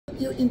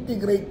yung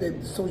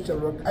integrated social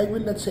work, I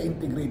will not say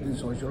integrated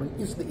social work,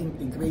 is the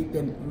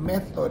integrated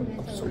method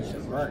of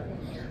social work.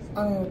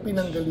 Ang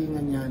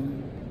pinanggalingan yan,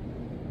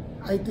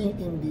 I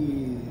think in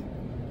the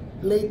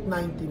late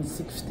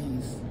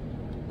 1960s,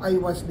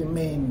 I was the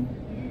main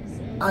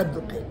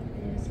advocate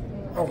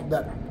of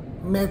that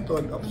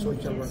method of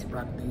social work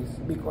practice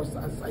because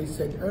as I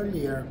said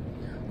earlier,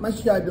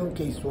 masyadong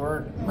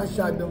casework,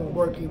 masyadong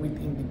working with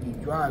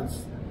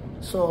individuals.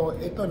 So,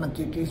 ito,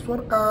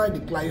 nagki-casework ka,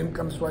 the client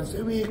comes once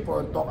a week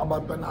for talk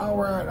about 1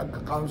 hour,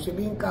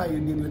 nagka-counseling ka,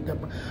 you deal with them.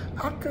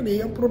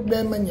 Actually, yung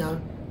problema niya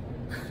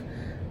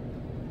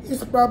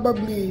is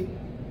probably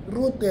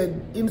rooted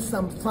in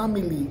some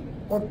family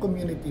or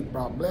community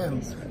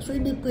problems. So,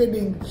 hindi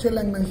pwedeng siya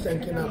lang nang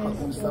siyang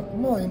kinakausap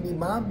mo, hindi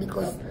ba?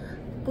 Because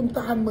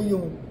puntahan mo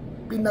yung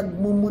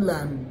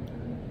pinagmumulan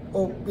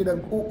o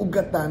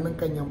pinag-uugatan ng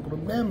kanyang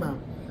problema.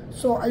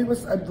 So, I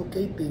was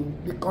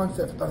advocating the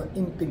concept of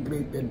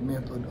integrated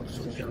method of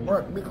social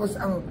work because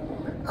ang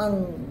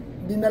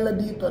dinala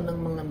dito ng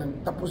mga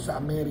nagtapos sa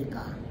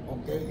Amerika,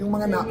 okay? Yung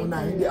mga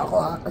nauna, hindi ako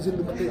kasi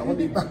dumating ako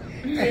dito.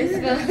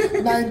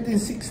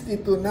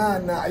 1962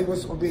 na I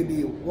was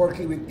already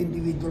working with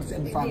individuals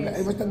and family. I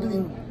was not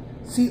doing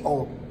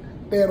CO,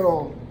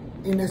 pero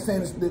in a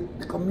sense, the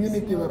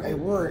community where I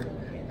work,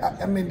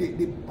 I mean,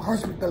 the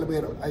hospital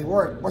where I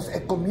work was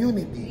a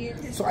community.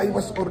 So I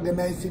was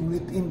organizing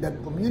within that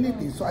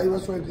community. So I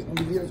was working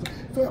individuals.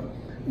 So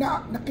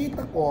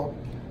nakita ko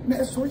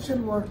na a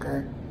social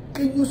worker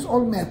can use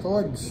all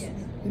methods.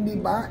 Hindi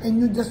ba? And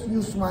you just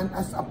use one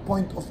as a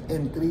point of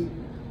entry.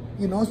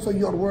 You know, so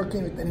you're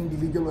working with an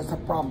individual as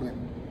a problem.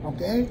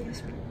 Okay?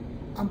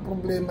 Ang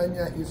problema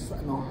niya is,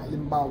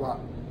 halimbawa,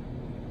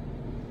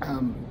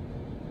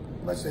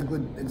 what's a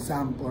good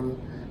example?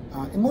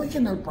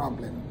 Emotional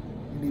problem.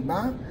 Di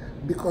ba?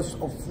 Because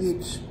of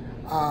which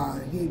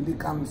he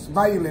becomes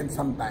violent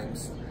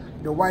sometimes.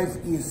 The wife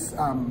is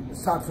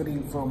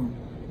suffering from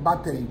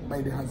battery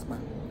by the husband.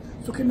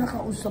 So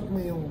kinakausap mo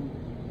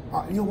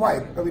yung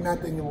wife, gawin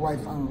natin yung wife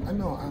ang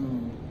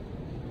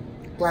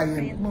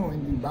client mo,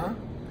 hindi ba?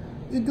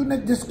 You do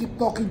not just keep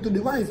talking to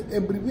the wife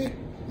every week,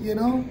 you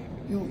know?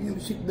 You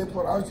sit there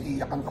for hours,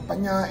 iyakan ka pa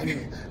niya,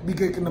 and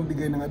bigay ka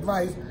ng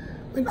advice.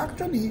 When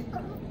actually,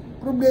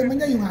 problema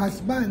niya yung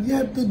husband. You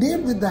have to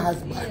deal with the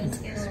husband.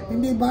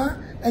 Hindi ba?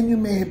 And you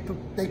may have to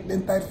take the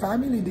entire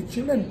family. The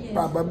children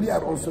probably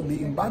are also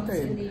being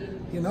battered.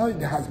 You know,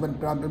 the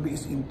husband probably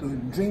is into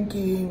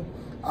drinking,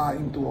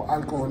 into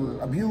alcohol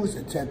abuse,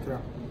 etc.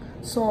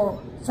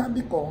 So,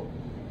 sabi ko,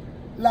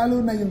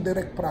 lalo na yung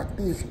direct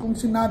practice. Kung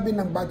sinabi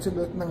ng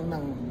bachelor ng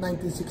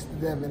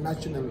 1967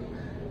 National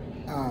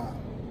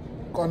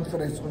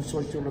Conference on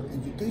Social Work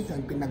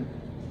Education,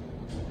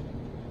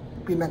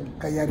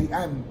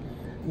 pinagkayarian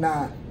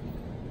na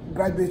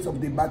graduates of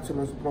the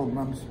bachelor's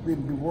programs will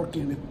be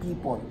working with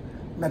people,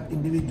 not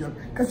individual.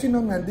 Kasi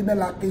nung nga,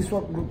 dinala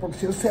casework group of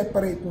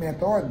separate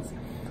methods.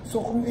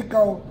 So kung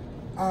ikaw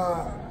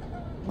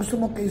gusto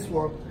mo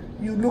casework,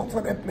 you look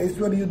for a place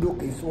where you do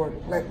casework.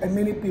 Like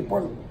many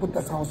people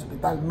punta sa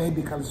hospital,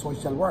 medical,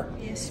 social work.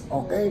 Yes.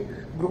 Okay?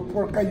 Group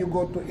work ka, you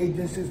go to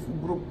agencies,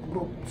 group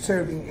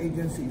serving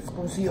agencies.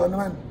 Kung siyo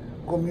naman,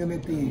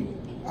 community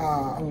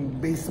ang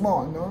base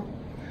mo, no?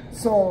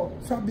 So,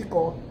 sabi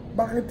ko,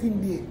 bakit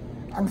hindi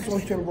ang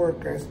social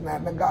workers na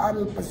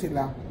nag-aaral pa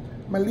sila,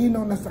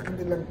 malinaw na sa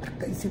kanilang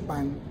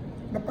kaisipan,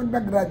 na pag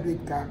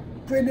nag-graduate ka,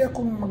 pwede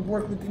akong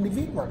mag-work with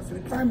individuals,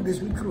 with families,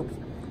 with groups.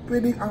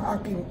 Pwede ang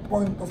aking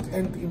point of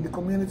entry in the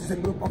community sa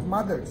group of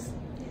mothers.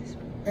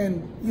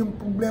 And yung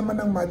problema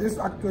ng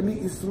mothers actually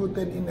is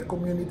rooted in a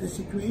community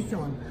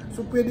situation.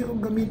 So pwede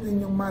kong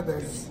gamitin yung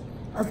mothers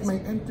as my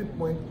entry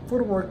point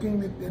for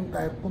working with the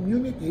entire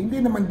community. Hindi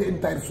naman the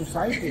entire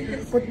society,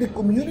 but the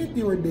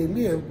community where they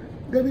live.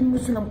 Gawin mo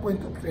silang point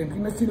of entry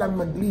na silang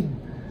mag-lead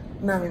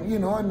ng,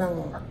 ng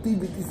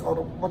activities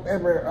or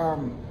whatever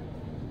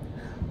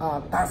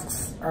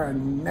tasks are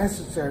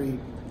necessary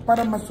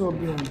para masolve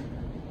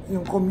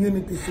yung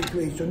community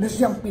situation na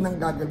siyang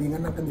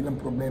pinanggagalingan ng kanilang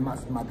problema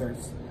as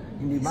mothers.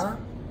 Hindi ba?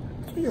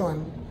 So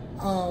yun,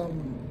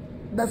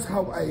 that's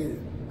how I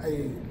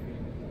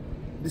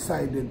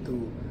decided to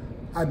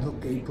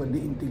advocate for the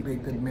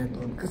integrated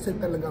method. Kasi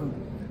talagang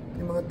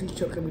yung mga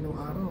teacher kami nung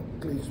araw,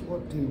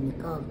 casework,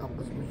 clinical,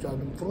 tapos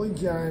masyadong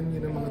Freudian,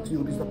 yun ang mga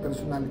theories na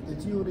personality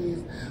theories,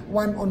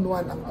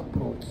 one-on-one ang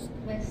approach.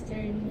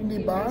 Western.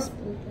 Hindi ba?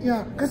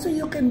 Yeah, kasi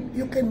you can,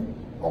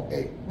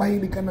 okay,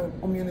 mahilig ka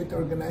ng community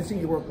organizing,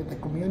 you work with the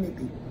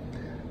community.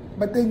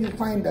 But then you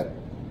find that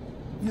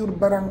your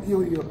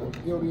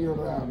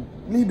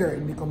leader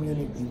in the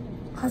community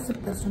has a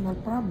personal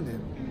problem.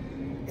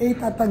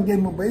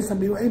 Tatanggihan mo ba yun?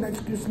 Sabi mo,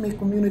 excuse me,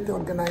 community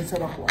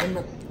organizer ako.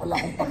 Wala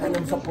akong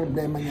pakialam sa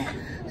problema niya.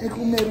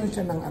 Kung meron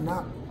siya ng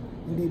anak,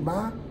 hindi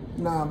ba,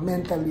 na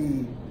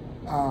mentally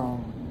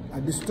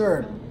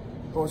disturbed,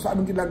 o sa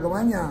anong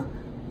ginagawa niya,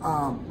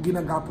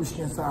 ginagapos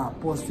niya sa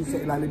poste sa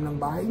ilalim ng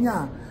bahay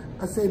niya.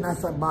 Kasi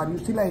nasa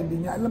barrio sila,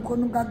 hindi niya alam kung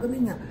anong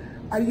gagawin niya.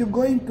 Are you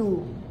going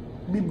to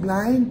be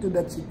blind to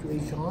that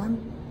situation?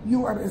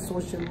 You are a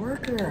social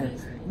worker.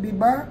 Di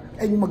ba?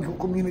 And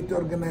mag-community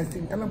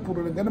organizing ka lang,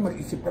 puro lang gano'n,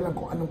 mag-isip ka lang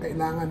kung anong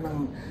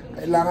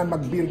kailangan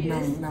mag-build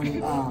ng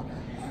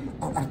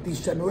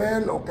artisan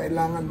well, o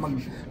kailangan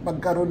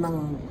magkaroon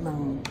ng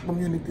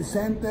community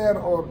center,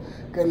 or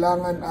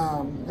kailangan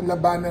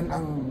labanan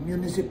ang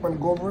municipal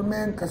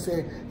government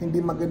kasi hindi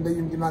maganda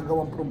yung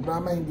ginagawang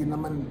programa, hindi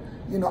naman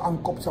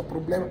angkop sa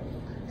problema.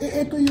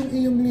 Ito yung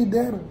iyong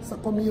leader sa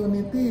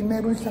community,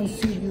 meron siyang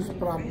serious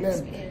problem,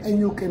 and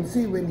you can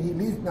see when he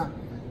leaves na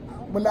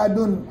wala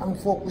dun ang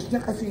focus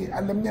niya kasi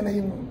alam niya na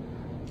yung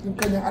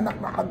kanyang anak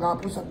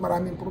nakagapos at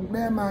maraming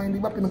problema,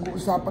 hindi ba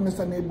pinag-uusapan na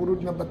sa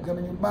neighborhood na ba't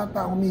ganun yung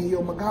bata, humihiyaw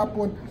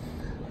maghapon.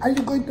 Are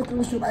you going to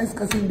close your eyes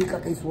kasi hindi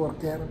ka case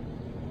worker?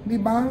 Di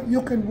ba?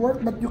 You can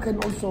work but you can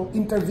also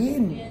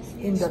intervene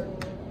in that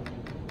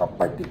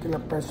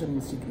particular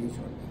person's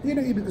situation.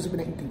 Yun ang ibig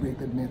sabihin ng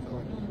integrated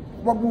method.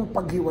 Huwag mong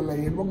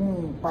paghiwalayin, huwag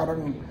mong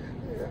parang,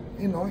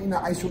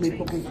 ina-isolate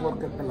mo case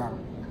worker ka lang.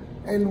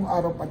 Eh, nung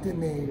araw pati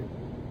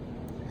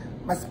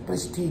mas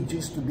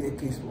prestigious to be a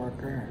case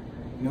worker.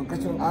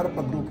 Kasi nung araw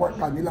pag group work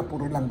kanila,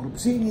 puro lang group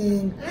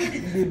singing,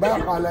 di ba?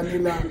 Akala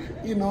nila,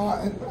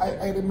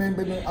 I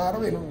remember nung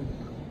araw,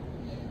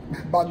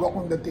 bago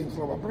akong dating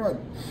from abroad,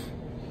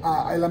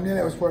 alam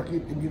nila I was working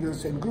in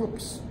individuals and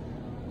groups.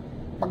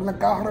 Pag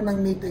nagkakaroon ng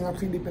meeting ang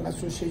Philippine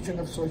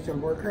Association of Social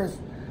Workers,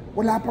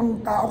 wala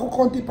pang tao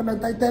ko, konti pa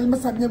lang tayo. Thelma,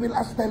 sabi niya, will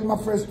ask Thelma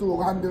first to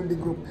handle the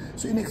group.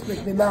 So,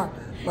 in-expect nila,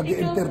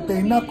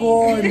 mag-entertain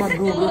ako,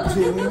 mag-group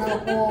singing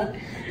ako.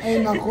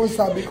 Ay, naku,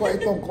 sabi ko,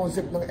 itong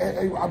concept ng,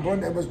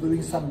 abroad, I was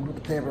doing some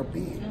group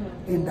therapy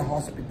in the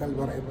hospital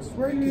where I was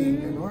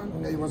working,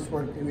 And I was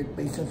working with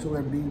patients who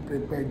were being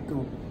prepared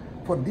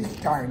for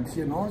discharge,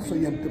 So,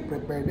 you have to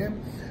prepare them.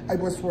 I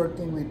was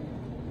working with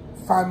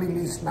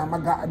families na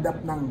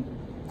mag-a-adapt ng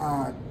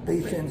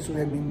patients who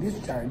have been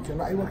discharged.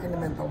 I work in a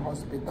mental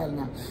hospital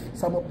na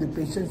some of the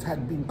patients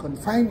had been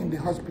confined in the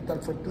hospital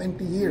for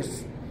 20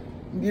 years.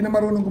 Hindi na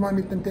marunong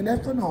gumamit ng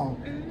telepono,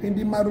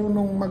 hindi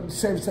marunong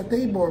mag-serve sa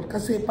table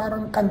kasi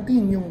parang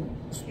canteen yung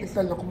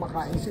hospital na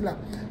kumakain sila.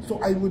 So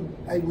I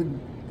would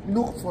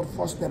look for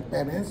foster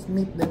parents,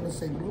 meet them as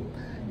a group,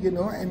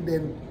 and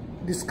then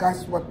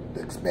discuss what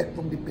to expect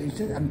from the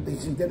patient, and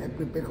patient then I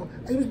prepare ko.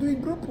 I was doing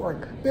group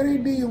work, pero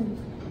hindi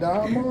yung the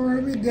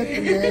more we get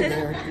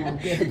together.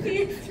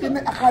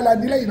 Akala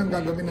nila yun ang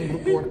gagawin ng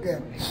group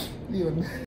worker. Yun.